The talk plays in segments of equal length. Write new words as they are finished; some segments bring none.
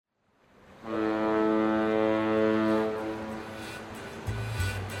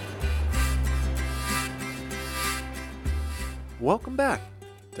Welcome back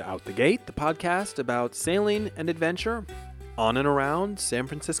to Out the Gate, the podcast about sailing and adventure on and around San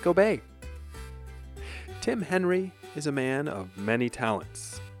Francisco Bay. Tim Henry is a man of many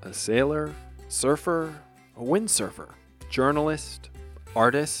talents: a sailor, surfer, a windsurfer, journalist,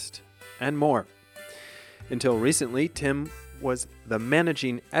 artist, and more. Until recently, Tim was the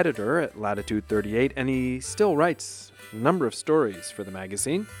managing editor at Latitude 38, and he still writes a number of stories for the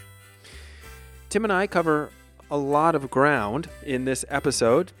magazine. Tim and I cover a lot of ground in this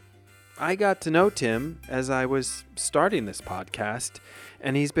episode. I got to know Tim as I was starting this podcast,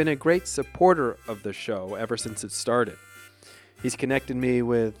 and he's been a great supporter of the show ever since it started. He's connected me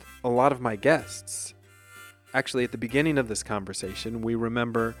with a lot of my guests. Actually, at the beginning of this conversation, we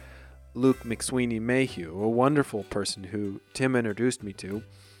remember Luke McSweeney Mayhew, a wonderful person who Tim introduced me to,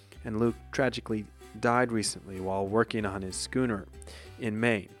 and Luke tragically died recently while working on his schooner in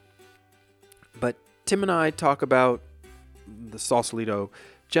Maine. But Tim and I talk about the Sausalito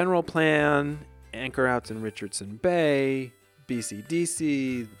General Plan, anchor outs in Richardson Bay,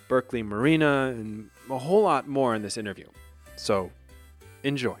 BCDC, Berkeley Marina, and a whole lot more in this interview. So,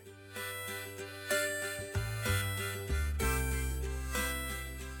 enjoy.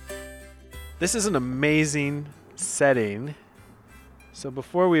 This is an amazing setting. So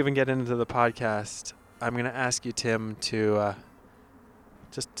before we even get into the podcast, I'm going to ask you, Tim, to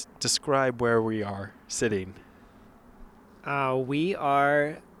just describe where we are sitting. We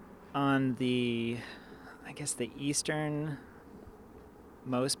are on the easternmost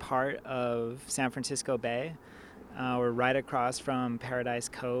part of San Francisco Bay. We're right across from Paradise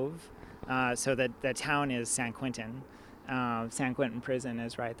Cove. So the town is San Quentin. San Quentin Prison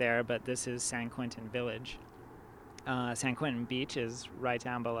is right there, but this is San Quentin Village. San Quentin Beach is right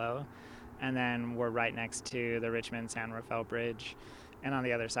down below, and then we're right next to the Richmond-San Rafael Bridge. And on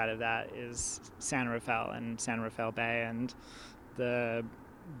the other side of that is San Rafael and San Rafael Bay and the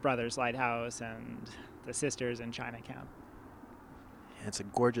Brothers Lighthouse and the Sisters in Chinatown. Yeah, it's a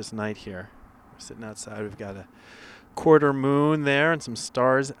gorgeous night here. We're sitting outside. We've got a quarter moon there and some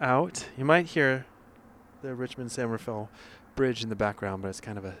stars out. You might hear the Richmond-San Rafael Bridge in the background, but it's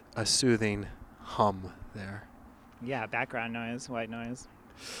kind of a soothing hum there. Yeah, background noise, white noise.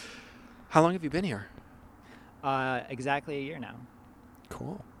 How long have you been here? Exactly a year now.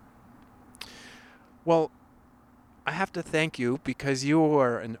 Cool. Well, I have to thank you because you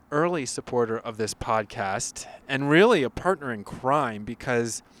are an early supporter of this podcast and really a partner in crime,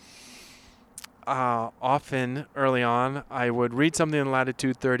 because often early on I would read something in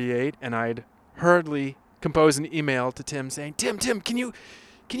Latitude 38 and I'd hurriedly compose an email to Tim saying, Tim, can you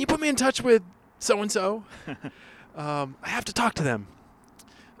put me in touch with so-and-so? I have to talk to them.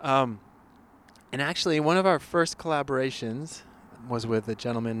 And actually, one of our first collaborations was with a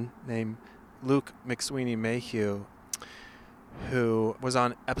gentleman named Luke McSweeney Mayhew, who was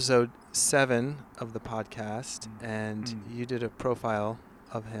on episode 7 of the podcast, and you did a profile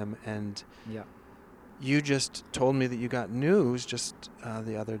of him, and you just told me that you got news just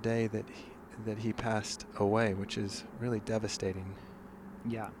the other day that he passed away, which is really devastating.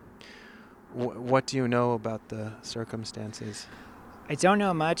 Yeah. What do you know about the circumstances? I don't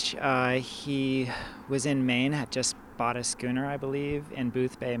know much. He was in Maine, had just bought a schooner, I believe, in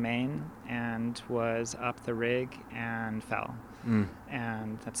Boothbay, Maine, and was up the rig and fell.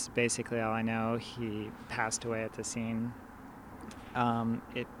 And that's basically all I know. He passed away at the scene.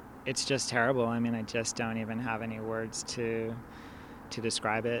 It's just terrible. I mean, I just don't even have any words to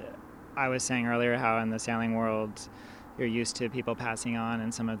describe it. I was saying earlier how in the sailing world you're used to people passing on,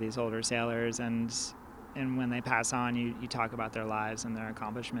 and some of these older sailors, and when they pass on, you talk about their lives and their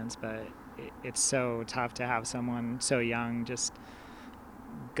accomplishments, but it's so tough to have someone so young just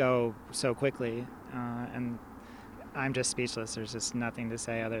go so quickly, and I'm just speechless. There's just nothing to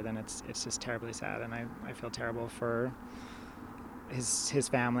say other than it's just terribly sad, and I feel terrible for his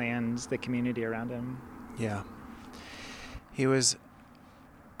family and the community around him. Yeah. He was,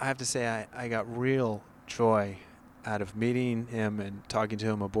 I have to say, I got real joy out of meeting him and talking to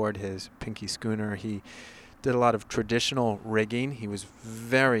him aboard his Pinky schooner. He did a lot of traditional rigging. He was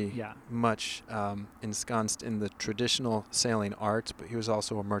very much ensconced in the traditional sailing arts, but he was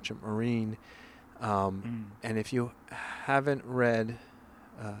also a merchant marine. And if you haven't read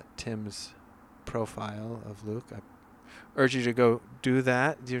Tim's profile of Luke, I urge you to go do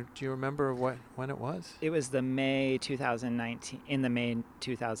that. Do you remember when it was? It was the May 2019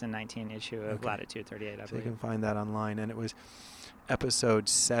 issue of Latitude 38, I believe. So you can find that online, and it was episode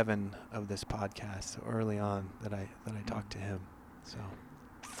 7 of this podcast, so early on that I talked to him. So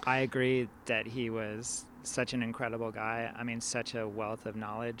I agree that he was such an incredible guy. I mean, such a wealth of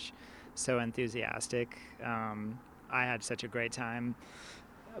knowledge, so enthusiastic. I had such a great time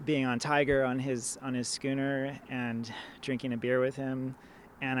being on Tiger on his schooner and drinking a beer with him.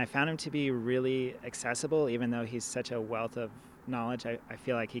 And I found him to be really accessible, even though he's such a wealth of knowledge. I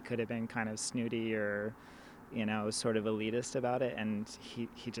feel like he could have been kind of snooty or, sort of elitist about it. And he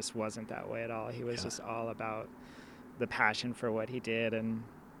just wasn't that way at all. He was just all about the passion for what he did. And,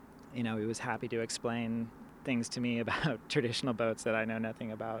 he was happy to explain things to me about traditional boats that I know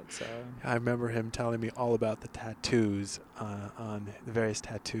nothing about. So I remember him telling me all about the tattoos on the various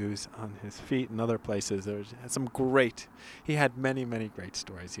tattoos on his feet and other places. There was some great. He had many, many great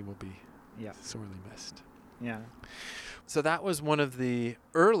stories. He will be sorely missed. Yeah. So that was one of the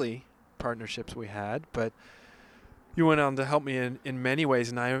early partnerships we had, but you went on to help me in many ways,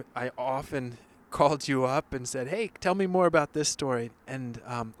 and I often called you up and said, "Hey, tell me more about this story." And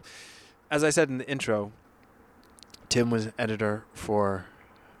as I said in the intro, Tim was editor for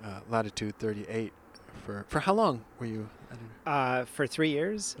Latitude 38. For how long were you editor? For 3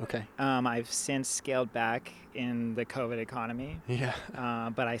 years. Okay. I've since scaled back in the COVID economy. Yeah.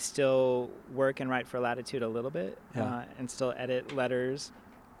 But I still work and write for Latitude a little bit, and still edit letters.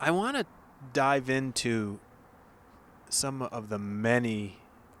 I want to dive into some of the many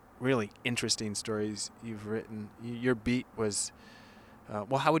really interesting stories you've written. Your beat was,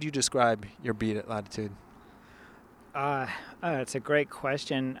 how would you describe your beat at Latitude? It's a great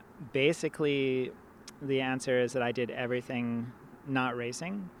question. Basically, the answer is that I did everything not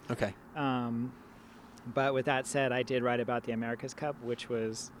racing. Okay. But with that said, I did write about the America's Cup, which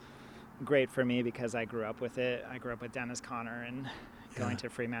was great for me because I grew up with it. I grew up with Dennis Conner and going to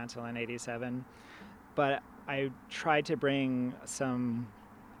Fremantle in '87. But I tried to bring some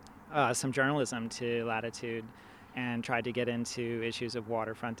journalism to Latitude and tried to get into issues of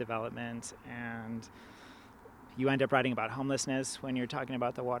waterfront development, and you end up writing about homelessness when you're talking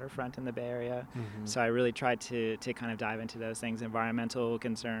about the waterfront in the Bay Area. Mm-hmm. So I really tried to kind of dive into those things, environmental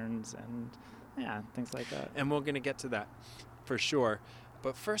concerns and things like that. And we're going to get to that for sure.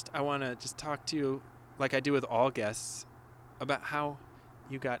 But first I want to just talk to you, like I do with all guests, about how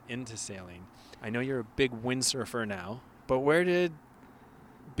you got into sailing. I know you're a big windsurfer now, but where did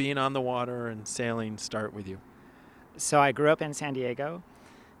being on the water and sailing start with you? So I grew up in San Diego.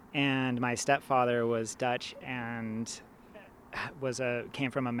 And my stepfather was Dutch and came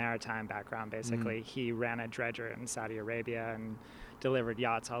from a maritime background, basically. Mm-hmm. He ran a dredger in Saudi Arabia and delivered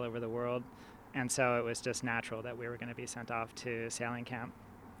yachts all over the world. And so it was just natural that we were going to be sent off to sailing camp.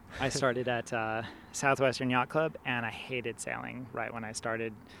 I started at Southwestern Yacht Club, and I hated sailing right when I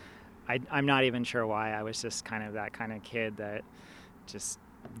started. I'm not even sure why. I was just kind of that kind of kid that just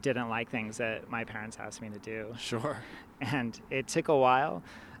didn't like things that my parents asked me to do. Sure. And it took a while.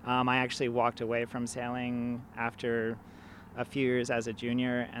 I actually walked away from sailing after a few years as a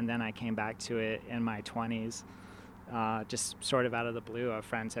junior, and then I came back to it in my 20s, just sort of out of the blue. A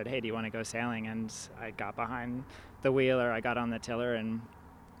friend said, "Hey, do you want to go sailing?" And I got behind the wheel, or I got on the tiller, and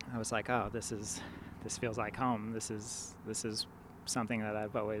I was like, "Oh, this feels like home. This is something that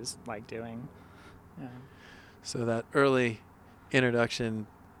I've always liked doing." Yeah. So that early introduction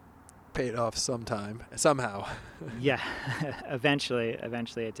paid off somehow. Yeah, eventually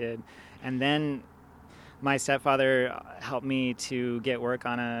it did. And then my stepfather helped me to get work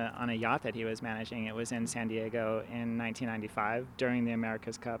on a yacht that he was managing. It was in San Diego in 1995 during the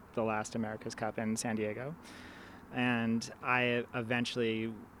America's Cup, the last America's Cup in San Diego. And I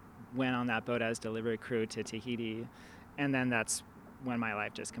eventually went on that boat as delivery crew to Tahiti. And then that's when my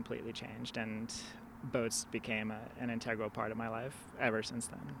life just completely changed, and boats became an integral part of my life ever since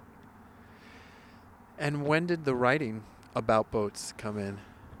then. And when did the writing about boats come in?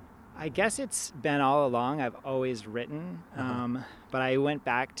 I guess it's been all along. I've always written, but I went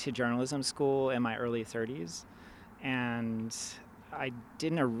back to journalism school in my early 30s, and I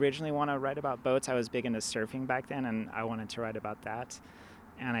didn't originally want to write about boats. I was big into surfing back then, and I wanted to write about that,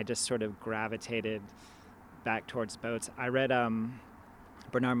 and I just sort of gravitated back towards boats. I read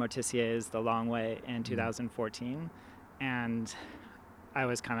Bernard Motissier's The Long Way in 2014, and I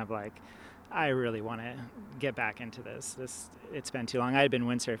was kind of like, I really want to get back into this. It's been too long. I had been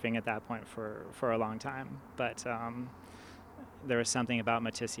windsurfing at that point for a long time, but there was something about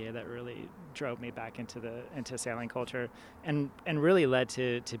Motissier that really drove me back into sailing culture, and really led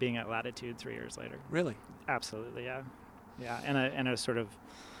to being at Latitude 3 years later. Really? Absolutely, yeah. In a sort of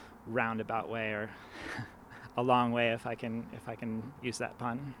roundabout way, or a long way, if I can use that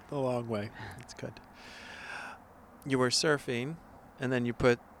pun. The long way. That's good. You were surfing, and then you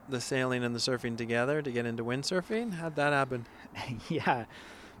put the sailing and the surfing together to get into windsurfing? How'd that happen? Yeah.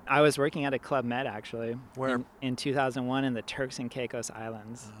 I was working at a Club Med, actually. Where? In 2001 in the Turks and Caicos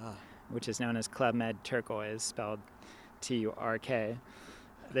Islands, which is known as Club Med Turquoise, spelled Turk.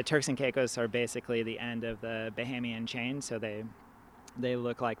 The Turks and Caicos are basically the end of the Bahamian chain, so they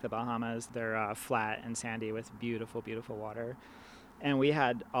look like the Bahamas. They're flat and sandy with beautiful, beautiful water. And we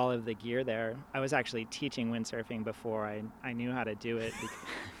had all of the gear there. I was actually teaching windsurfing before I knew how to do it.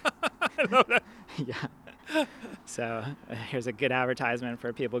 I love that. Yeah. So here's a good advertisement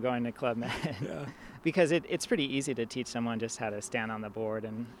for people going to Club Med. Yeah. Because it's pretty easy to teach someone just how to stand on the board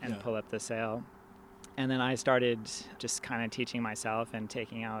and pull up the sail. And then I started just kind of teaching myself and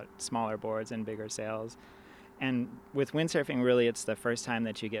taking out smaller boards and bigger sails. And with windsurfing, really, it's the first time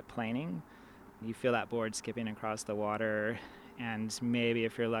that you get planing. You feel that board skipping across the water, and maybe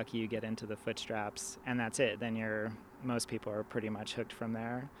if you're lucky, you get into the foot straps, and that's it. Then most people are pretty much hooked from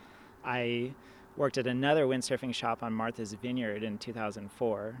there. I worked at another windsurfing shop on Martha's Vineyard in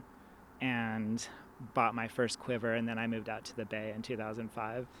 2004 and bought my first quiver, and then I moved out to the Bay in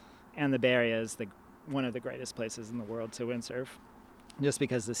 2005. And the Bay Area is one of the greatest places in the world to windsurf, just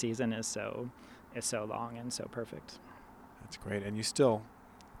because the season is so long and so perfect. That's great. And you still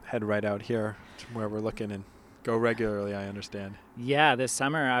head right out here to where we're looking and go regularly, I understand. Yeah, this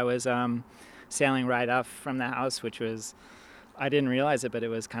summer I was sailing right off from the house, which was, I didn't realize it, but it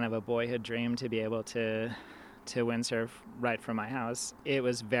was kind of a boyhood dream to be able to windsurf right from my house. It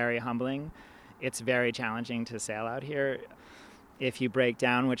was very humbling. It's very challenging to sail out here. If you break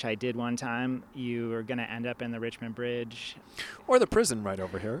down, which I did one time, you are going to end up in the Richmond Bridge. Or the prison right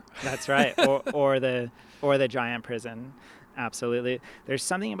over here. That's right. or the giant prison. Absolutely. There's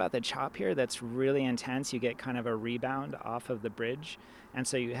something about the chop here that's really intense. You get kind of a rebound off of the bridge. And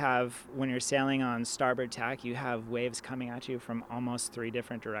so you have, when you're sailing on starboard tack, you have waves coming at you from almost 3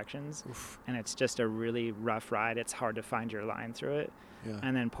 different directions. Oof. And it's just a really rough ride. It's hard to find your line through it. Yeah.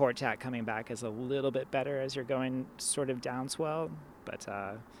 And then port tack coming back is a little bit better as you're going sort of downswell. But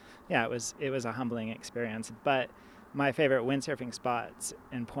yeah, it was a humbling experience. But my favorite windsurfing spots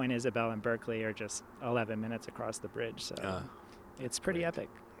in Point Isabel and Berkeley are just 11 minutes across the bridge. So it's pretty epic.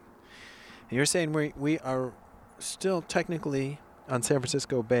 And you're saying we are still technically on San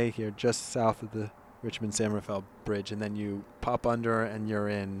Francisco Bay here, just south of the Richmond-San Rafael Bridge, and then you pop under and you're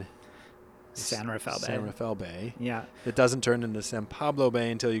in San Rafael Bay. San Rafael Bay. Yeah. It doesn't turn into San Pablo Bay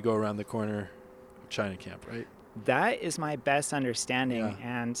until you go around the corner of China Camp, right? That is my best understanding,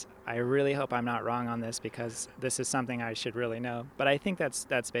 Yeah. and I really hope I'm not wrong on this because this is something I should really know. But I think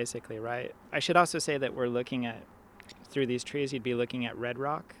that's basically right. I should also say that we're looking at, through these trees, you'd be looking at Red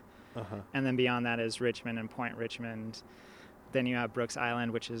Rock, and then beyond that is Richmond and Point Richmond. Then you have Brooks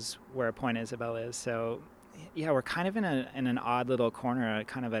Island, which is where Point Isabel is. So, yeah, we're kind of in an odd little corner,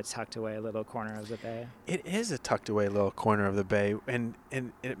 kind of a tucked away little corner of the bay. It is a tucked away little corner of the bay, and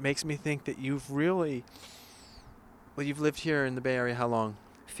it makes me think that you've lived here in the Bay Area how long?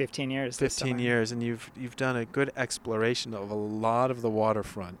 15 years. 15 years, and you've done a good exploration of a lot of the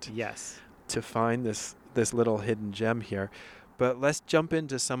waterfront. Yes. To find this little hidden gem here. But let's jump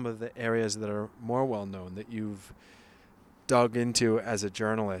into some of the areas that are more well known that you've dug into as a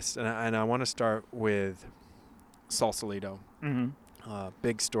journalist. And I want to start with Sausalito. Mm-hmm.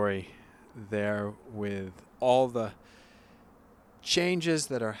 Big story there with all the changes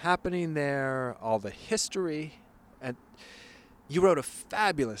that are happening there, all the history. And you wrote a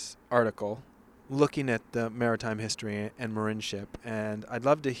fabulous article looking at the maritime history and marineship. And I'd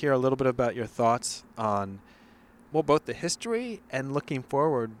love to hear a little bit about your thoughts on, well, both the history and looking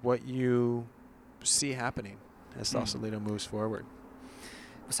forward, what you see happening as Sausalito moves forward.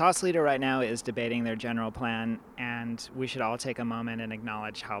 Sausalito right now is debating their general plan, and we should all take a moment and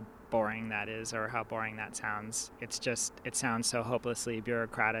acknowledge how boring that is, or how boring that sounds. It sounds so hopelessly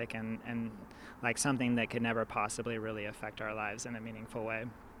bureaucratic and like something that could never possibly really affect our lives in a meaningful way.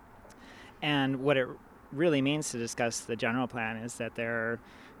 And what it really means to discuss the general plan is that they're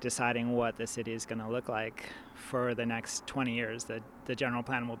deciding what the city is going to look like for the next 20 years. The general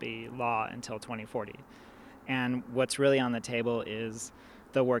plan will be law until 2040. And what's really on the table is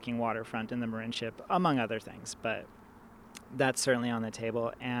the working waterfront and the marineship, among other things. But that's certainly on the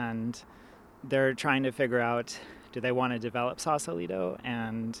table. And they're trying to figure out, do they want to develop Sausalito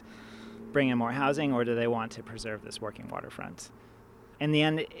and bring in more housing, or do they want to preserve this working waterfront? In the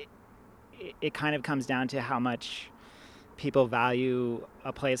end, it kind of comes down to how much people value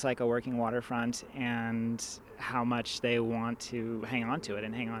a place like a working waterfront and how much they want to hang on to it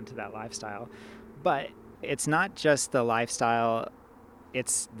and hang on to that lifestyle. But it's not just the lifestyle,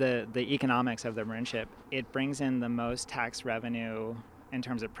 it's the economics of the marineship. It brings in the most tax revenue in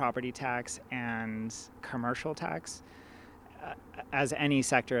terms of property tax and commercial tax as any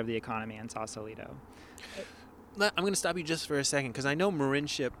sector of the economy in Sausalito. I'm going to stop you just for a second, because I know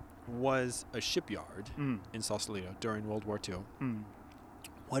marineship was a shipyard in Sausalito during World War II. Mm.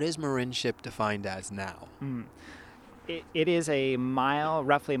 What is Marin Ship defined as now? It is a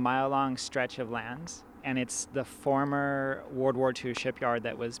roughly mile-long stretch of land, and it's the former World War II shipyard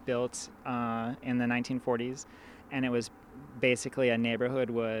that was built in the 1940s, and it was basically a neighborhood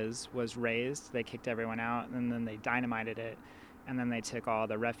was razed. They kicked everyone out, and then they dynamited it, and then they took all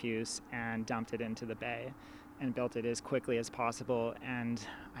the refuse and dumped it into the bay and built it as quickly as possible. And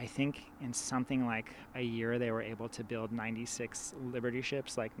I think in something like a year, they were able to build 96 Liberty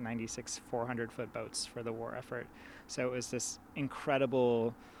ships, like 96 400-foot boats for the war effort. So it was this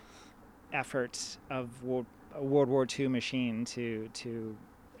incredible effort of a World War II machine to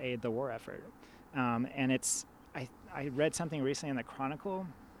aid the war effort. And I read something recently in the Chronicle.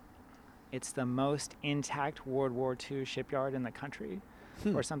 It's the most intact World War II shipyard in the country,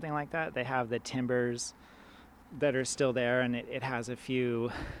 or something like that. They have the timbers that are still there, and it has a few.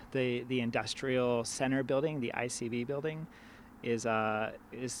 The industrial center building, the ICB building, is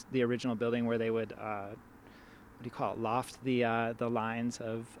the original building where they would what do you call it, loft the lines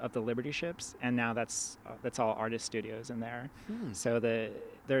of the Liberty ships, and now that's all artist studios in there. So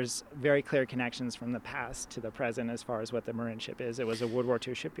there's very clear connections from the past to the present as far as what the Marin Ship is. It was a World War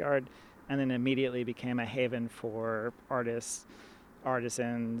II shipyard, and then immediately became a haven for artists,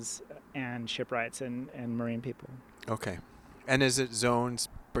 artisans, and shipwrights and marine people. Okay. And is it zoned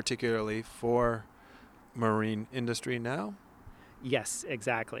particularly for marine industry now? Yes,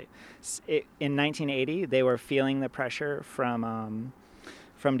 exactly. In 1980, they were feeling the pressure from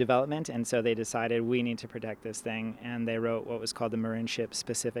development, and so they decided we need to protect this thing, and they wrote what was called the Marin Ship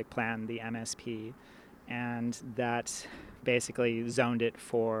Specific Plan, the MSP, and that basically zoned it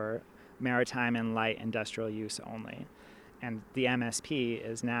for maritime and light industrial use only. And the MSP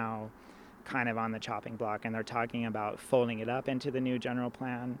is now kind of on the chopping block, and they're talking about folding it up into the new general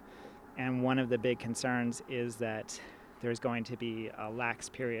plan. And one of the big concerns is that there's going to be a lax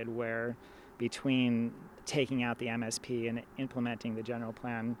period where between taking out the MSP and implementing the general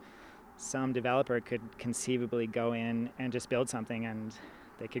plan, some developer could conceivably go in and just build something, and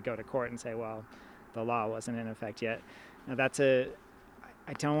they could go to court and say, well, the law wasn't in effect yet. Now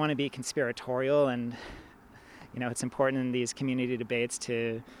I don't want to be conspiratorial, and it's important in these community debates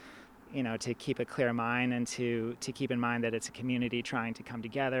to keep a clear mind and to keep in mind that it's a community trying to come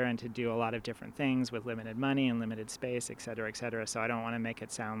together and to do a lot of different things with limited money and limited space, et cetera, et cetera. So I don't want to make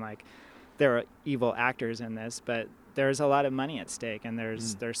it sound like there are evil actors in this, but there's a lot of money at stake, and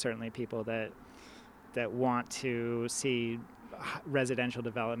there's certainly people that want to see residential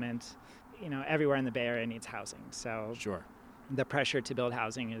development. Everywhere in the Bay Area needs housing. So sure. The pressure to build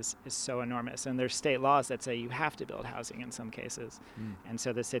housing is so enormous, and there's state laws that say you have to build housing in some cases, and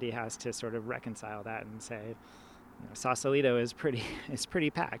so the city has to sort of reconcile that and say, Sausalito is pretty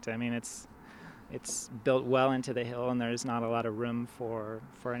packed. I mean, it's built well into the hill, and there's not a lot of room for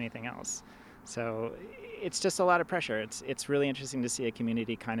anything else. So it's just a lot of pressure. It's really interesting to see a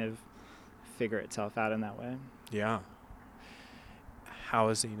community kind of figure itself out in that way. Yeah.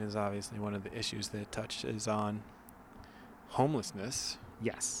 Housing is obviously one of the issues that touches on. Homelessness,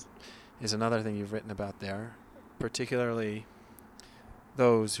 yes, is another thing you've written about there, particularly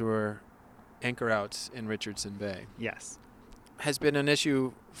those who are anchor outs in Richardson Bay. Yes, has been an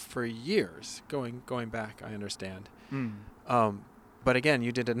issue for years, going back, I understand. But again,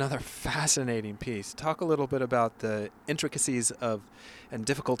 you did another fascinating piece. Talk a little bit about the intricacies and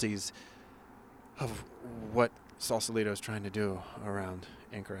difficulties of what Sausalito is trying to do around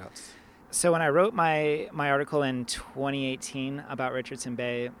anchor outs. So when I wrote my article in 2018 about Richardson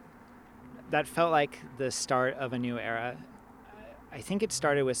Bay, that felt like the start of a new era. I think it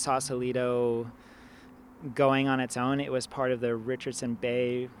started with Sausalito going on its own. It was part of the Richardson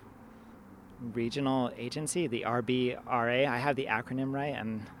Bay Regional Agency, the RBRA. I have the acronym right,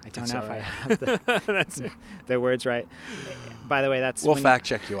 and I don't know if I have the words right. By the way, we'll fact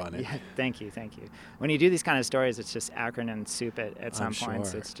check you on it. Yeah, thank you. When you do these kind of stories, it's just acronym soup at some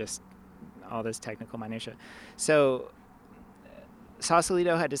points. Sure. It's just all this technical minutia. So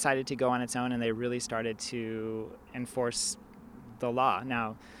Sausalito had decided to go on its own, and they really started to enforce the law.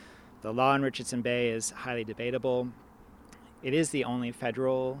 Now, the law in Richardson Bay is highly debatable. It is the only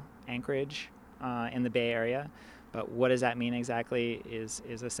federal anchorage in the Bay Area, but what does that mean exactly is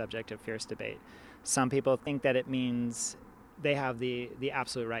a subject of fierce debate. Some people think that it means they have the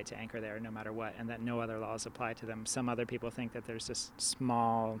absolute right to anchor there no matter what, and that no other laws apply to them. Some other people think that there's just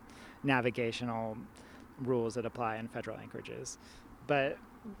small navigational rules that apply in federal anchorages. But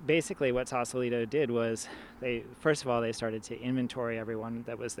basically what Sausalito did was they started to inventory everyone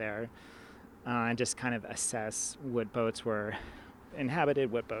that was there and just kind of assess what boats were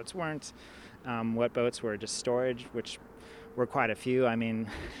inhabited, what boats weren't, what boats were just storage, which were quite a few. I mean,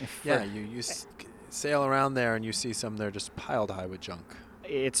 you sail around there and you see some that are just piled high with junk.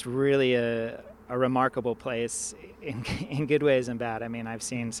 It's really a remarkable place in good ways and bad. I mean, I've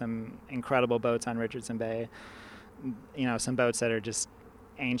seen some incredible boats on Richardson Bay, some boats that are just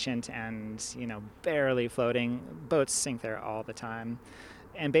ancient and, barely floating. Boats sink there all the time.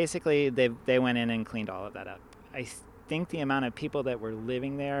 And basically, they went in and cleaned all of that up. I think the amount of people that were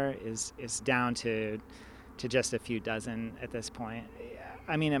living there is down to just a few dozen at this point.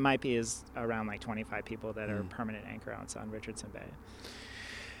 I mean, it might be around like 25 people that are permanent anchor outs on Richardson Bay.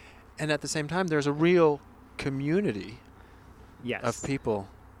 And at the same time, there's a real community yes. of people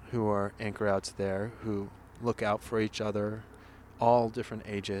who are anchor outs there, who look out for each other, all different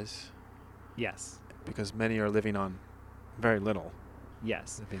ages. Yes. Because many are living on very little.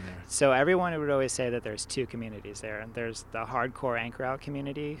 Yes. Living there. So everyone would always say that there's two communities there. There's the hardcore anchor out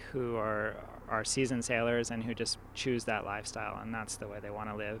community, who are seasoned sailors and who just choose that lifestyle, and that's the way they want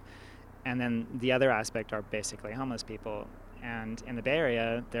to live. And then the other aspect are basically homeless people. And in the Bay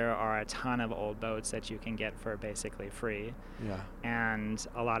Area, there are a ton of old boats that you can get for basically free. Yeah. And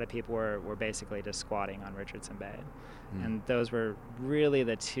a lot of people were basically just squatting on Richardson Bay. And those were really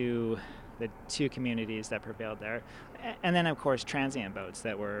the two communities that prevailed there. And then, of course, transient boats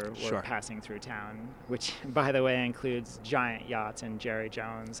that were Sure. passing through town, which, by the way, includes giant yachts and Jerry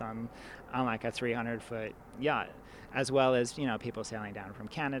Jones on like a 300-foot yacht, as well as, people sailing down from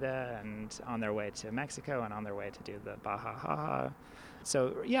Canada and on their way to Mexico and on their way to do the Baja Haha.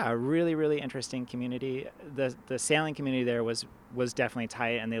 So, yeah, a really, really interesting community. The sailing community there was definitely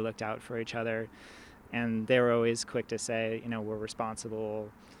tight, and they looked out for each other. And they were always quick to say, we're responsible.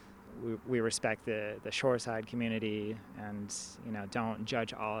 We respect the shoreside community, and don't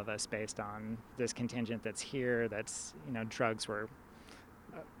judge all of us based on this contingent that's here. That's drugs were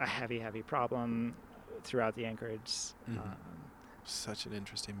a heavy problem throughout the anchorage. Such an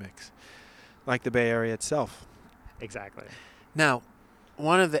interesting mix, like the Bay Area itself. Exactly. Now,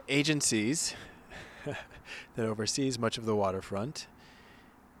 one of the agencies that oversees much of the waterfront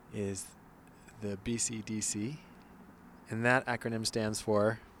is the BCDC, and that acronym stands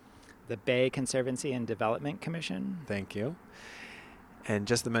for the Bay Conservancy and Development Commission. Thank you. And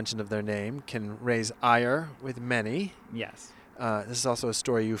just the mention of their name can raise ire with many. Yes. This is also a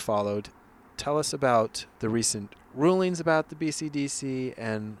story you followed. Tell us about the recent rulings about the BCDC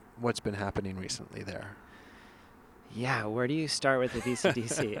and what's been happening recently there. Yeah, where do you start with the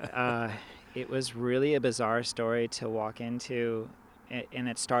BCDC? It was really a bizarre story to walk into, and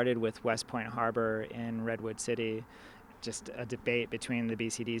it started with West Point Harbor in Redwood City. Just a debate between the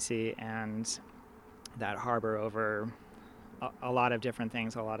BCDC and that harbor over a lot of different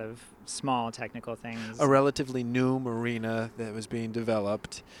things, a lot of small technical things. A relatively new marina that was being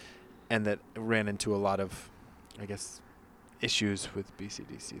developed and that ran into a lot of, issues with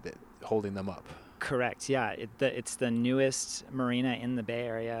BCDC that holding them up. Correct, yeah. It's the newest marina in the Bay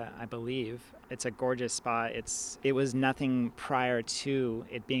Area, I believe. It's a gorgeous spot. It was nothing prior to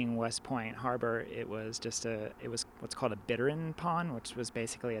it being West Point Harbor. It was what's called a bittern pond, which was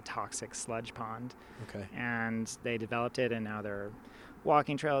basically a toxic sludge pond. Okay. And they developed it, and now there are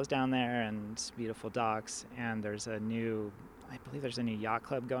walking trails down there and beautiful docks. And there's a new yacht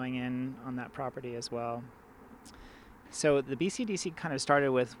club going in on that property as well. So the BCDC kind of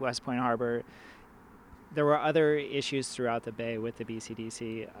started with West Point Harbor. There were other issues throughout the bay with the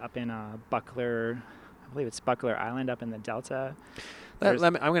BCDC up in Buckler, I believe it's Buckler Island up in the Delta. I'm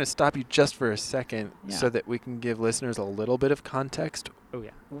going to stop you just for a second so that we can give listeners a little bit of context. Oh,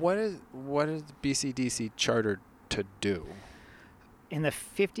 yeah. What is the BCDC chartered to do? In the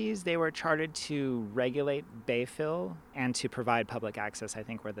 50s, they were chartered to regulate bay fill and to provide public access, I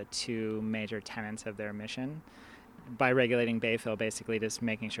think, were the two major tenets of their mission. By regulating bay fill, basically just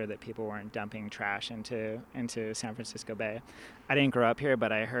making sure that people weren't dumping trash into San Francisco Bay. I didn't grow up here,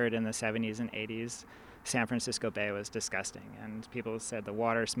 but I heard in the 70s and 80s, San Francisco Bay was disgusting, and people said the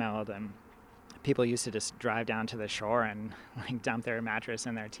water smelled, and people used to just drive down to the shore and dump their mattress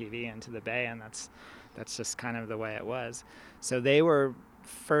and their TV into the bay, and that's just kind of the way it was. So they were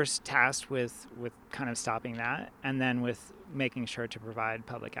first tasked with kind of stopping that, and then with making sure to provide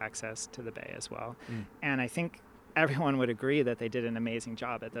public access to the bay as well. And I think everyone would agree that they did an amazing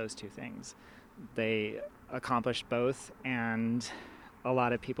job at those two things. They accomplished both, and a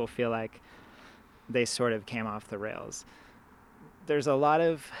lot of people feel like they sort of came off the rails. There's a lot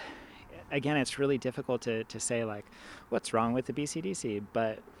of, again, it's really difficult to say, what's wrong with the BCDC,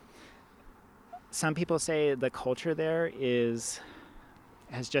 but some people say the culture there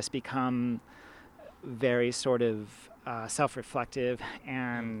has just become very sort of self-reflective,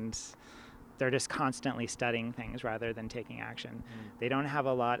 and they're just constantly studying things rather than taking action. They don't have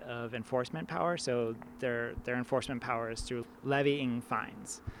a lot of enforcement power, so their enforcement power is through levying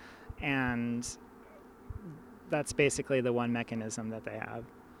fines. And that's basically the one mechanism that they have.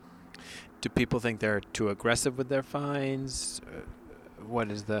 Do people think they're too aggressive with their fines?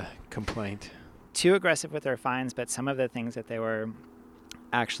 What is the complaint? Too aggressive with their fines, but some of the things that they were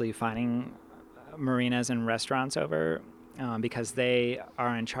actually fining marinas and restaurants over, because they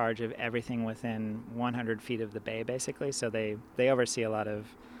are in charge of everything within 100 feet of the bay, basically. So they oversee a lot of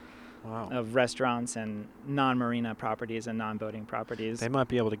of restaurants and non-marina properties and non-boating properties. They might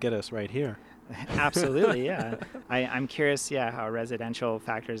be able to get us right here. Absolutely, yeah. I'm curious, how residential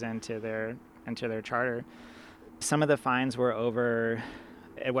factors into their charter. Some of the fines were over.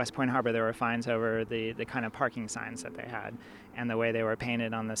 At West Point Harbor, there were fines over the kind of parking signs that they had and the way they were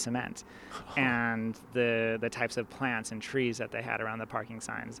painted on the cement and the types of plants and trees that they had around the parking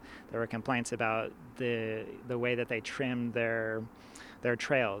signs. There were complaints about the way that they trimmed their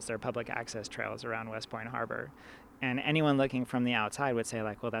trails, their public access trails around West Point Harbor. And anyone looking from the outside would say,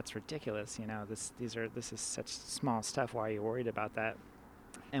 like, well, that's ridiculous. This is such small stuff. Why are you worried about that?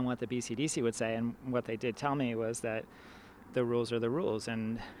 And what the BCDC would say, and what they did tell me, was that the rules are the rules,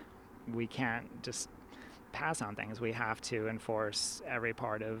 and we can't just pass on things. We have to enforce every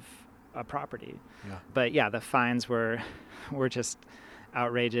part of a property. Yeah. But the fines were just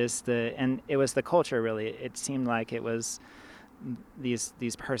outrageous. And it was the culture, really. It seemed like it was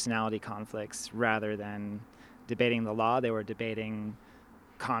these personality conflicts rather than debating the law. They were debating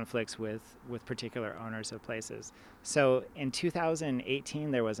conflicts with particular owners of places. So in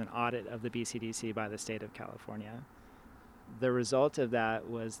 2018, there was an audit of the BCDC by the state of California. The result of that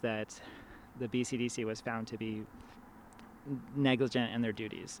was that the BCDC was found to be negligent in their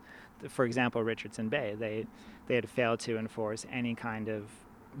duties. For example, Richardson Bay, they had failed to enforce any kind of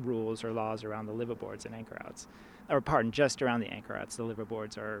rules or laws around the liveaboards and anchor-outs. Or pardon, just around the anchor-outs. The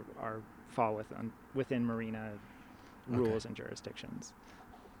liveaboards fall within marina rules and jurisdictions.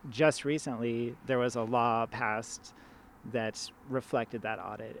 Just recently, there was a law passed that reflected that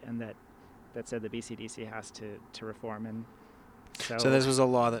audit, and that said the BCDC has to reform. And so this was a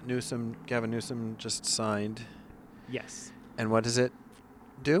law that Gavin Newsom just signed. Yes. And what does it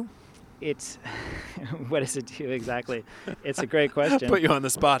do? What does it do exactly? It's a great question. Put you on the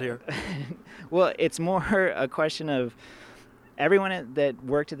spot here. Well, it's more a question of everyone that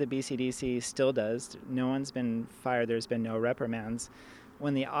worked at the BCDC still does. No one's been fired. There's been no reprimands.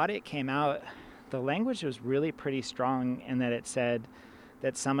 When the audit came out, the language was really pretty strong in that it said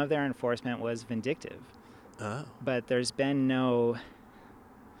that some of their enforcement was vindictive. Oh. But there's been no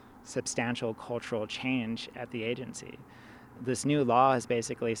substantial cultural change at the agency. This new law has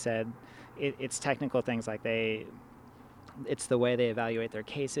basically said it's technical things like it's the way they evaluate their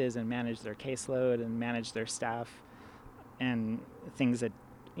cases and manage their caseload and manage their staff and things that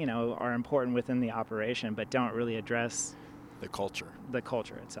are important within the operation but don't really address the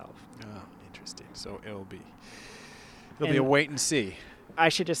culture itself. Oh, interesting. So it'll be a wait and see. I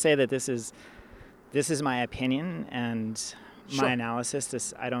should just say that this is my opinion and my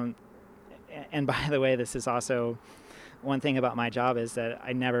analysis. And by the way, this is also one thing about my job is that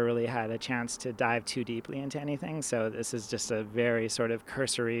I never really had a chance to dive too deeply into anything. So this is just a very sort of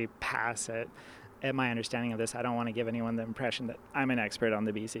cursory pass at my understanding of this. I don't want to give anyone the impression that I'm an expert on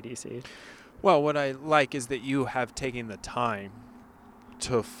the BCDC. Well, what I like is that you have taken the time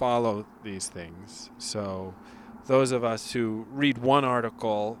to follow these things. So those of us who read one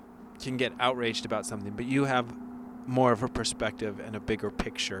article can get outraged about something, but you have more of a perspective and a bigger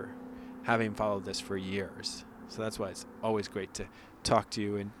picture, having followed this for years. So that's why it's always great to talk to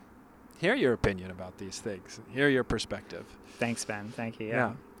you and hear your opinion about these things, hear your perspective. Thanks, Ben. Thank you.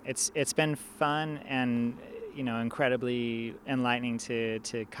 Yeah. It's been fun and incredibly enlightening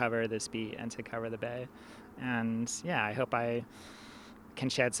to cover this beat and to cover the Bay. And I hope I can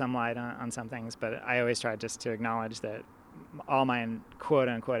shed some light on some things, but I always try just to acknowledge that all my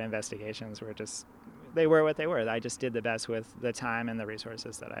quote-unquote investigations they were what they were. I just did the best with the time and the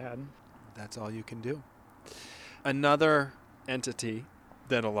resources that I had. That's all you can do. Another entity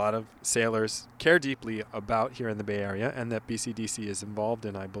that a lot of sailors care deeply about here in the Bay Area and that BCDC is involved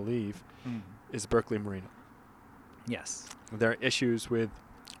in, I believe, is Berkeley Marina. Yes. There are issues with,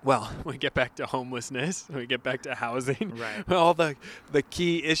 we get back to homelessness, we get back to housing, right. all the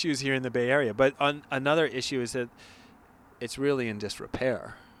key issues here in the Bay Area. But another issue is that it's really in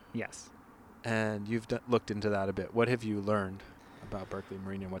disrepair. Yes. And you've looked into that a bit. What have you learned about Berkeley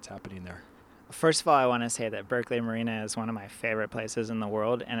Marina and what's happening there? First of all, I want to say that Berkeley Marina is one of my favorite places in the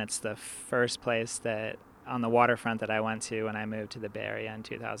world, and it's the first place that on the waterfront that I went to when I moved to the Bay Area in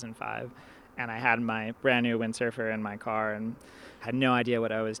 2005. And I had my brand new windsurfer in my car and had no idea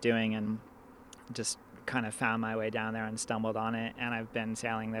what I was doing, and just kind of found my way down there and stumbled on it. And I've been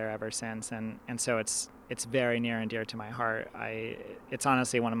sailing there ever since. And so it's very near and dear to my heart. It's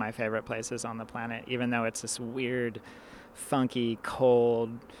honestly one of my favorite places on the planet, even though it's this weird, funky,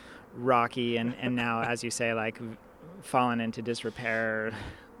 cold, rocky, and now, as you say, like fallen into disrepair,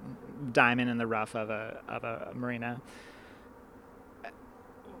 diamond in the rough of a marina.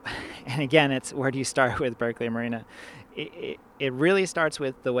 And again, it's where do you start with Berkeley Marina? It really starts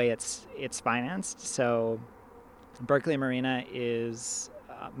with the way it's financed. So Berkeley Marina is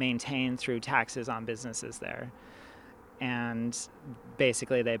maintained through taxes on businesses there. And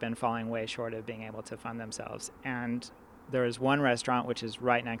basically they've been falling way short of being able to fund themselves. And there is one restaurant which is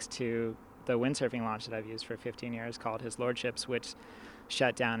right next to the windsurfing launch that I've used for 15 years called His Lordship's, which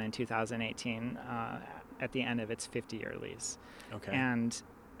shut down in 2018 at the end of its 50-year lease. Okay. And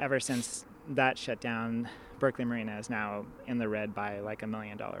ever since that shut down, Berkeley Marina is now in the red by like $1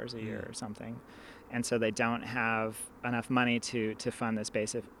 million a year or something. And so they don't have enough money to fund this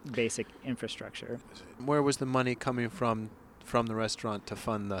basic infrastructure. Where was the money coming from the restaurant to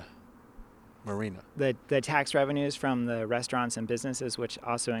fund the marina? The tax revenues from the restaurants and businesses, which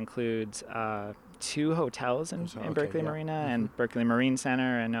also includes 2 hotels in Berkeley Marina, and Berkeley Marine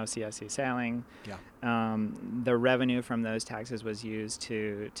Center and OCSC Sailing. Yeah. The revenue from those taxes was used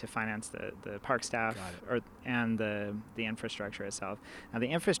to finance the park staff and the infrastructure itself. Now, the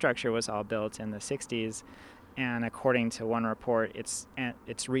infrastructure was all built in the 60s, and according to one report,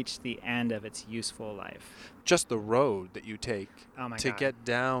 it's reached the end of its useful life. Just the road that you take to get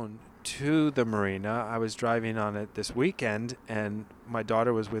down to the marina. I was driving on it this weekend, and my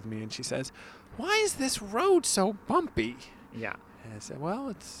daughter was with me, and she says, "Why is this road so bumpy?" Yeah. And I said,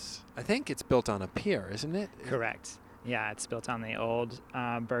 "Well, I think it's built on a pier, isn't it?" Correct. Yeah, it's built on the old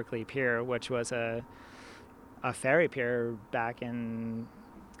Berkeley Pier, which was a ferry pier back in,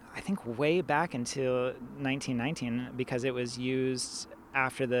 I think, way back until 1919, because it was used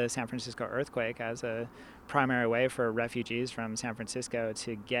after the San Francisco earthquake as a primary way for refugees from San Francisco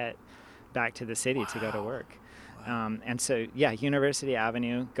to get back to the city to go to work. And so, yeah, University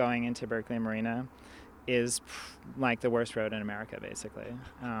Avenue going into Berkeley Marina is like the worst road in America, basically.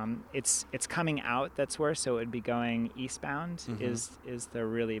 It's coming out that's worse, so it would be going eastbound is the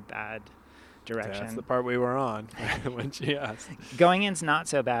really bad direction. That's the part we were on when she asked. Going in's not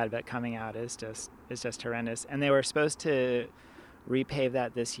so bad, but coming out is just horrendous. And they were supposed to repave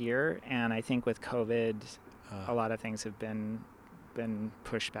that this year, and I think with COVID, a lot of things have been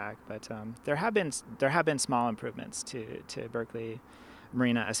pushed back. But there have been small improvements to Berkeley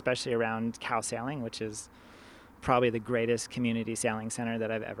Marina, especially around Cal Sailing, which is probably the greatest community sailing center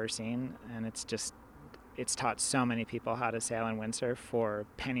that I've ever seen, and it's taught so many people how to sail and windsurf for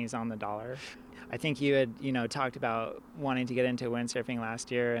pennies on the dollar. I think you had, talked about wanting to get into windsurfing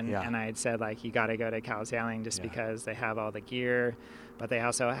last year, and I had said, like, you got to go to Cal Sailing just because they have all the gear, but they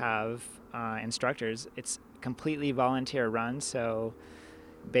also have instructors. It's completely volunteer run, so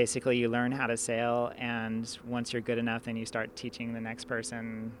basically you learn how to sail, and once you're good enough, then you start teaching the next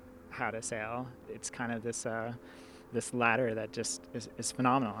person how to sail. It's kind of this ladder that just is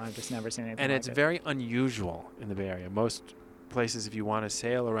phenomenal. I've just never seen anything like it. And it's very unusual in the Bay Area. Most places, if you want to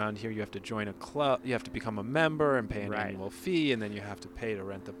sail around here, you have to join a club, you have to become a member and pay an annual fee, and then you have to pay to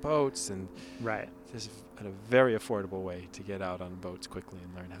rent the boats. And there's a very affordable way to get out on boats quickly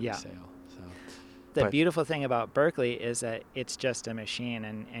and learn how to sail. So the beautiful thing about Berkeley is that it's just a machine,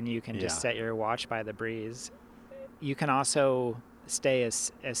 and you can just set your watch by the breeze. You can also stay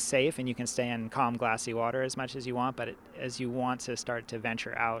as safe, and you can stay in calm, glassy water as much as you want, but as you want to start to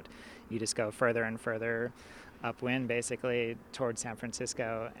venture out, you just go further and further upwind, basically towards San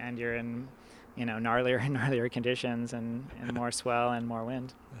Francisco, and you're in gnarlier and gnarlier conditions, and more swell and more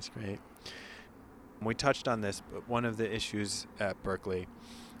wind. That's great. We touched on this, but one of the issues at Berkeley,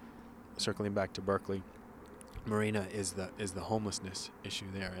 circling back to Berkeley Marina, is the homelessness issue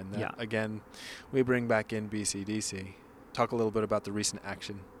there, and that, again, we bring back in BCDC. Talk a little bit about the recent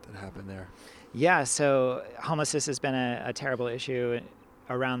action that happened there. Yeah, so homelessness has been a terrible issue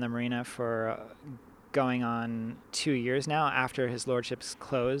around the marina for going on 2 years now. After His Lordship's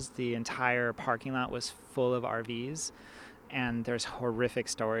closed, the entire parking lot was full of RVs, and there's horrific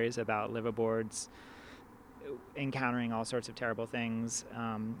stories about liveaboards encountering all sorts of terrible things,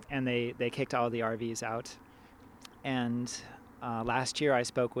 and they kicked all the RVs out. And last year I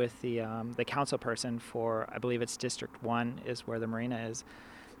spoke with the council person for, I believe it's District 1 is where the marina is,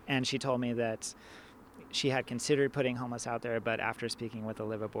 and she told me that she had considered putting homeless out there, but after speaking with the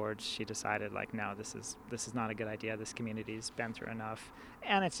liveaboard, she decided, like, no, this is not a good idea. This community's been through enough,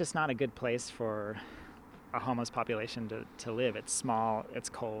 and it's just not a good place for a homeless population to live. It's small, it's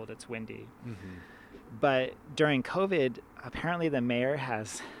cold, it's windy. But during COVID, apparently the mayor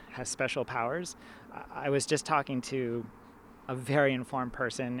has special powers. I was just talking to a very informed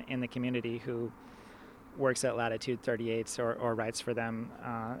person in the community who works at Latitude 38 or writes for them,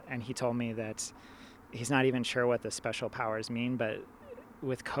 and he told me that he's not even sure what the special powers mean, but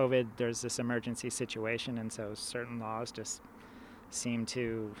with COVID, there's this emergency situation, and so certain laws just seem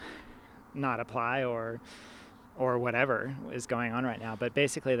to not apply or whatever is going on right now. But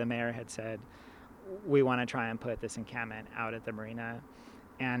basically the mayor had said, we want to try and put this encampment out at the marina,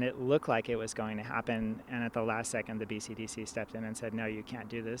 and it looked like it was going to happen, and at the last second the BCDC stepped in and said, no, you can't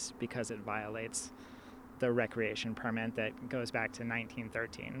do this because it violates the recreation permit that goes back to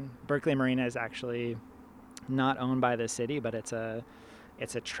 1913. Berkeley Marina is actually not owned by the city, but it's a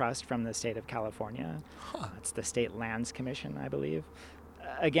trust from the state of California. It's the State Lands Commission, I believe.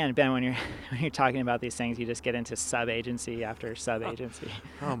 Again, Ben, when you're talking about these things, you just get into sub-agency after sub-agency.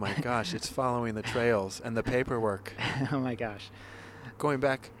 Oh my gosh, it's following the trails and the paperwork. Oh my gosh. Going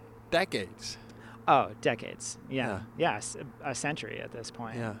back decades. Oh, decades. Yeah. Yes, a century at this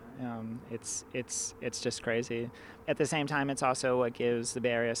point. Yeah. It's just crazy. At the same time, it's also what gives the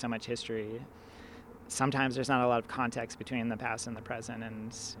Bay Area so much history. Sometimes there's not a lot of context between the past and the present,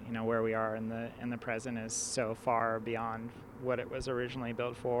 and where we are in the present is so far beyond what it was originally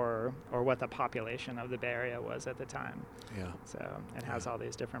built for, or what the population of the Bay Area was at the time. Yeah. So it has all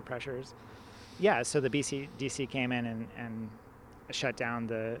these different pressures. Yeah. So the BCDC came in and shut down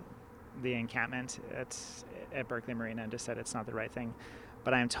the encampment at Berkeley Marina and just said it's not the right thing.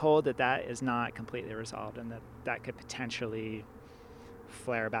 But I'm told that is not completely resolved, and that could potentially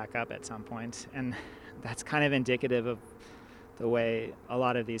flare back up at some point. And that's kind of indicative of the way a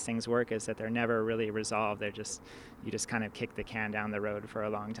lot of these things work, is that they're never really resolved. You just kind of kick the can down the road for a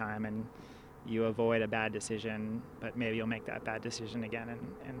long time, and you avoid a bad decision, but maybe you'll make that bad decision again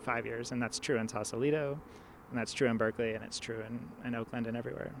in 5 years. And that's true in Sausalito, and that's true in Berkeley, and it's true in Oakland and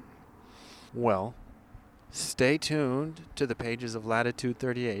everywhere. Well, stay tuned to the pages of Latitude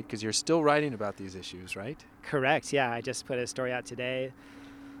 38, because you're still writing about these issues, right? Correct, yeah. I just put a story out today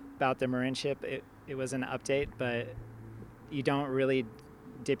about the Marin ship. It was an update, but you don't really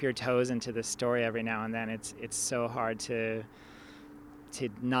dip your toes into the story every now and then. It's so hard to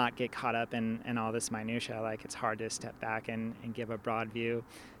not get caught up in all this minutia. Like, it's hard to step back and give a broad view.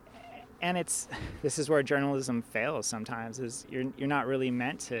 And this is where journalism fails sometimes, is you're not really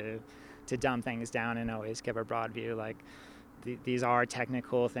meant to dumb things down and always give a broad view. Like, these are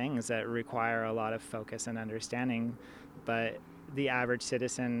technical things that require a lot of focus and understanding, but the average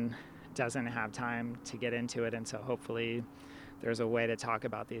citizen doesn't have time to get into it, and so hopefully there's a way to talk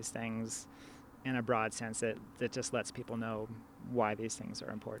about these things in a broad sense that just lets people know why these things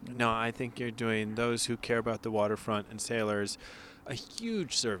are important. No, I think you're doing those who care about the waterfront and sailors a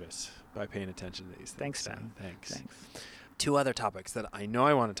huge service by paying attention to these things. Thanks, Ben. Thanks. Two other topics that I know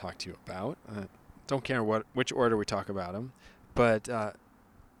I want to talk to you about. Don't care which order we talk about them, but I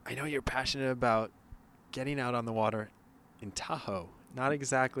know you're passionate about getting out on the water in Tahoe. Not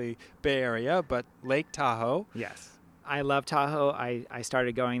exactly Bay Area, but Lake Tahoe. Yes. I love Tahoe. I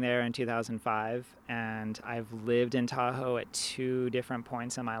started going there in 2005, and I've lived in Tahoe at 2 different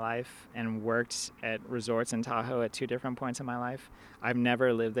points in my life and worked at resorts in Tahoe at 2 different points in my life. I've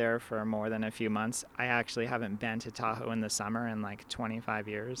never lived there for more than a few months. I actually haven't been to Tahoe in the summer in like 25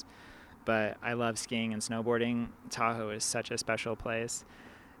 years, but I love skiing and snowboarding. Tahoe is such a special place.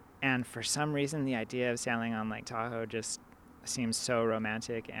 And for some reason, the idea of sailing on Lake Tahoe just seems so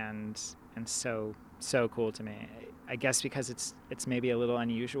romantic and so cool to me. I guess because it's maybe a little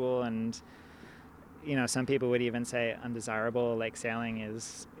unusual, and some people would even say undesirable. Lake sailing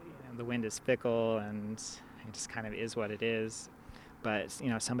is, the wind is fickle and it just kind of is what it is. But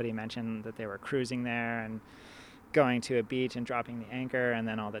somebody mentioned that they were cruising there and going to a beach and dropping the anchor, and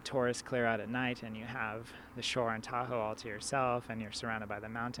then all the tourists clear out at night, and you have the shore in Tahoe all to yourself, and you're surrounded by the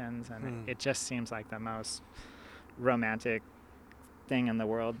mountains, and it just seems like the most romantic thing in the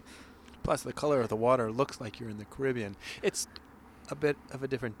world. Plus, the color of the water looks like you're in the Caribbean. It's a bit of a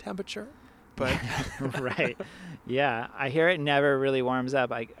different temperature, but... Right. Yeah. I hear it never really warms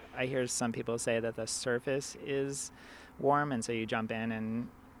up. I hear some people say that the surface is warm, and so you jump in and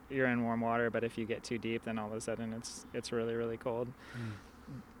you're in warm water, but if you get too deep, then all of a sudden it's really, really cold.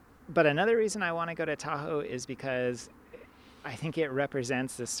 But another reason I want to go to Tahoe is because I think it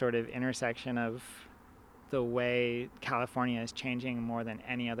represents this sort of intersection of the way California is changing more than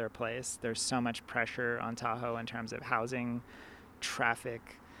any other place. There's so much pressure on Tahoe in terms of housing,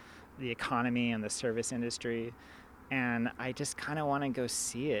 traffic, the economy, and the service industry. And I just kind of want to go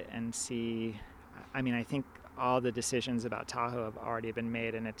see it and see. I mean, I think all the decisions about Tahoe have already been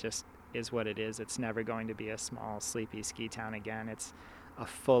made, and it just is what it is. It's never going to be a small, sleepy ski town again. It's a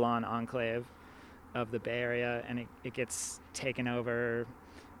full-on enclave of the Bay Area, and it gets taken over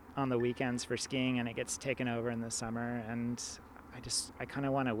on the weekends for skiing, and it gets taken over in the summer. And I kind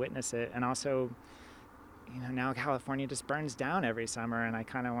of want to witness it. And also, now California just burns down every summer, and I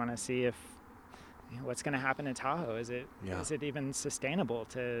kind of want to see if what's going to happen in Tahoe. Is it even sustainable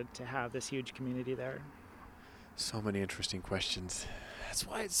to have this huge community there? So many interesting questions. That's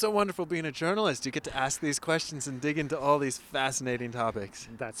why it's so wonderful being a journalist. You get to ask these questions and dig into all these fascinating topics.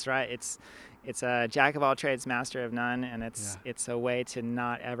 That's right. It's a jack of all trades, master of none, and it's a way to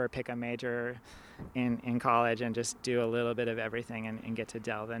not ever pick a major in college and just do a little bit of everything and get to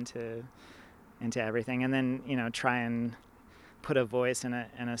delve into everything, and then try and put a voice and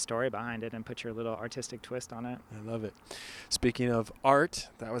a story behind it and put your little artistic twist on it. I love it. Speaking of art,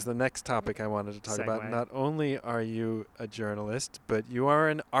 that was the next topic I wanted to talk about. Not only are you a journalist, but you are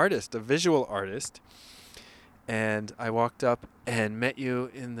an artist, a visual artist. And I walked up and met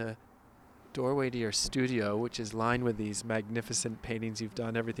you in the doorway to your studio, which is lined with these magnificent paintings you've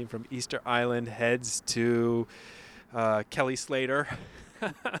done, everything from Easter Island heads to Kelly Slater.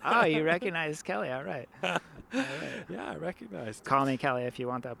 Oh, you recognize Kelly. All right. All right. Yeah, I recognized. Call me Kelly if you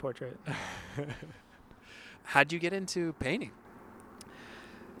want that portrait. How'd you get into painting?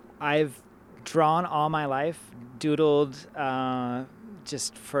 I've drawn all my life, doodled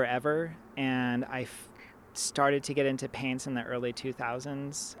just forever, and I started to get into paints in the early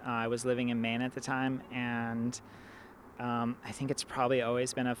 2000s. I was living in Maine at the time, and I think it's probably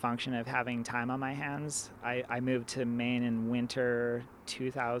always been a function of having time on my hands. I moved to Maine in winter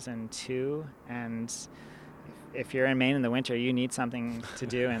 2002, and if you're in Maine in the winter, you need something to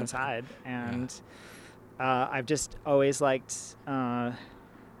do inside. And I've just always liked to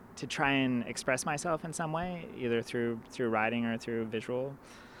try and express myself in some way, either through writing or through visual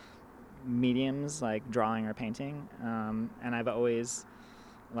mediums like drawing or painting. And I've always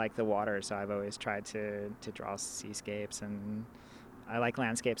liked the water, so I've always tried to draw seascapes, and I like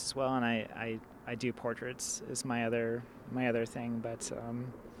landscapes as well. And I do portraits is my other thing. But I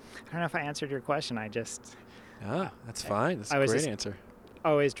don't know if I answered your question. That's fine. That's a great answer.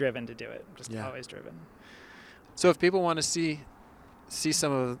 Always driven to do it. Always driven. So if people want to see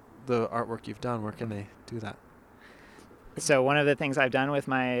some of the artwork you've done, where can they do that? So one of the things I've done with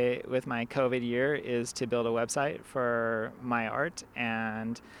my COVID year is to build a website for my art,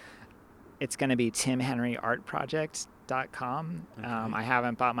 and it's going to be timhenryartproject.com. Okay. I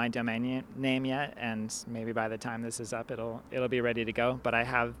haven't bought my domain name yet, and maybe by the time this is up, it'll be ready to go. But I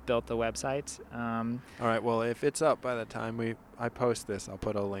have built the website. All right. Well, if it's up by the time I post this, I'll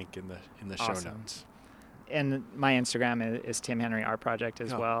put a link in the show notes. And my Instagram is Tim Henry Art Project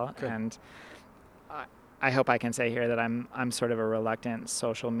as well. Good. And I hope I can say here that I'm sort of a reluctant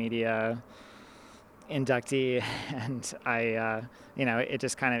social media inductee, and it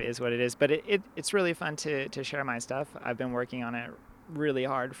just kind of is what it is. But it's really fun to share my stuff. I've been working on it really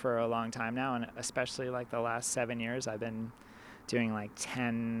hard for a long time now, and especially like the last 7 years, I've been doing like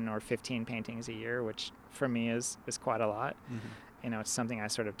 10 or 15 paintings a year, which for me is quite a lot. Mm-hmm. It's something I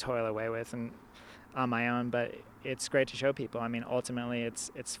sort of toil away with and on my own, but it's great to show people. I mean, ultimately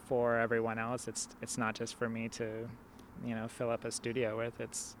it's for everyone else. It's not just for me to, fill up a studio with.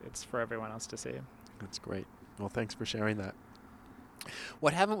 It's for everyone else to see. That's great. Well, thanks for sharing that.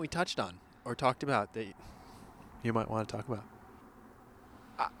 What haven't we touched on or talked about that you might want to talk about?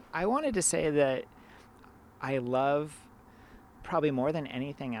 I wanted to say that I love, probably more than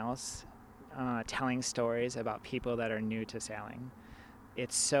anything else, telling stories about people that are new to sailing.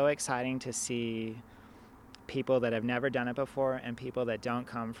 It's so exciting to see people that have never done it before and people that don't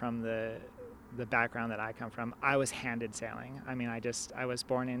come from the background that I come from. I was handed sailing. I mean, I was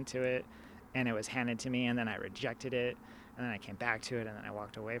born into it, and it was handed to me, and then I rejected it, and then I came back to it, and then I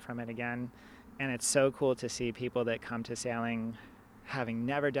walked away from it again. And it's so cool to see people that come to sailing having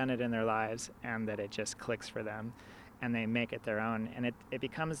never done it in their lives, and that it just clicks for them, and they make it their own, and it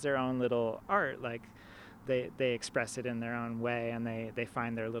becomes their own little art. Like they express it in their own way, and they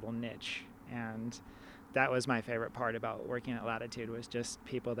find their little niche. And that was my favorite part about working at Latitude, was just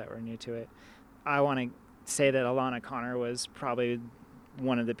people that were new to it. I want to say that Alana Connor was probably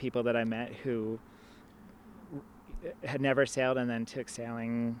one of the people that I met who had never sailed and then took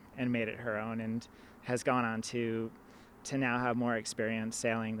sailing and made it her own, and has gone on to now have more experience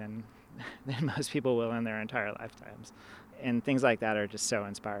sailing than most people will in their entire lifetimes. And things like that are just so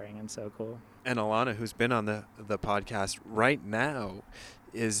inspiring and so cool. And Alana, who's been on the podcast right now,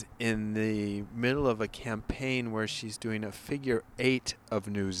 is in the middle of a campaign where she's doing a figure 8 of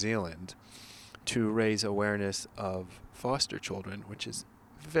New Zealand to raise awareness of foster children, which is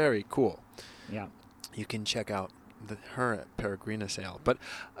very cool. Yeah. You can check out her at Peregrina Sail. But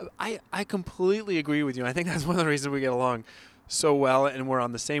I completely agree with you. I think that's one of the reasons we get along so well, and we're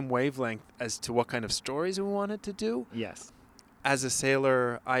on the same wavelength as to what kind of stories we wanted to do. Yes. As a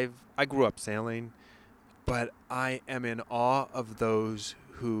sailor, I grew up sailing, but I am in awe of those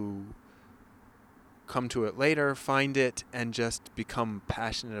who come to it later, find it, and just become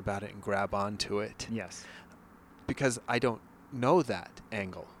passionate about it and grab onto it. Yes. Because I don't know that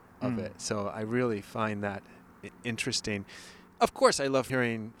angle of it. So I really find that interesting. Of course, I love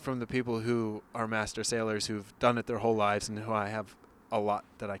hearing from the people who are master sailors who've done it their whole lives and who I have a lot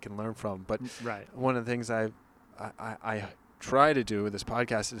that I can learn from. But right. One of the things I try to do with this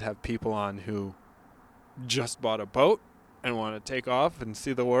podcast is have people on who just bought a boat and want to take off and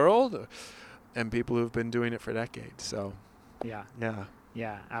see the world, and people who've been doing it for decades. So yeah,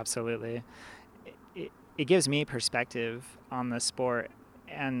 absolutely. It gives me perspective on the sport,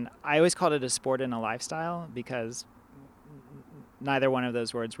 and I always called it a sport and a lifestyle because neither one of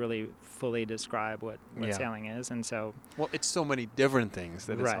those words really fully describe what sailing is. And so, well, it's so many different things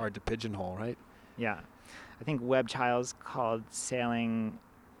that it's right. hard to pigeonhole, right? Yeah. I think Webb Childs called sailing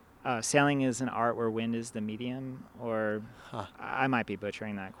is an art where wind is the medium, or I might be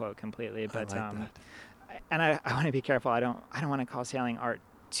butchering that quote completely, but I like that. And I want to be careful. I don't want to call sailing art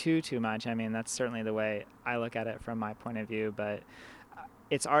too much. I mean, that's certainly the way I look at it from my point of view, but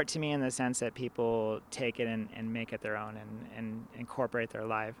it's art to me in the sense that people take it and make it their own and incorporate their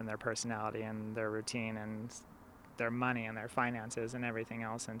life and their personality and their routine and their money and their finances and everything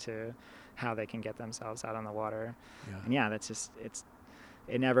else into how they can get themselves out on the water. Yeah. And that's just,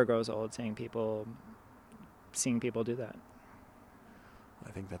 it never grows old seeing people do that.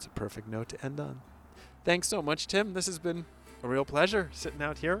 I think that's a perfect note to end on. Thanks so much, Tim. This has been a real pleasure sitting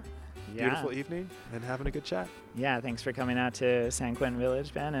out here. Yeah. Beautiful evening and having a good chat. Yeah, thanks for coming out to San Quentin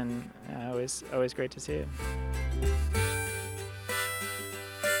Village, Ben, and always great to see you.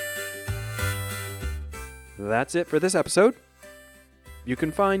 That's it for this episode. You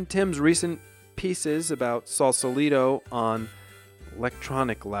can find Tim's recent pieces about Sausalito on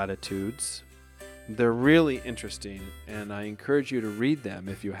Electronic Latitudes. They're really interesting, and I encourage you to read them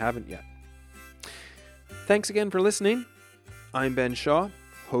if you haven't yet. Thanks again for listening. I'm Ben Shaw,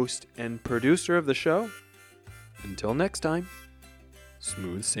 host and producer of the show. Until next time,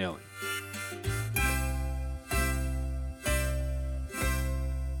 smooth sailing.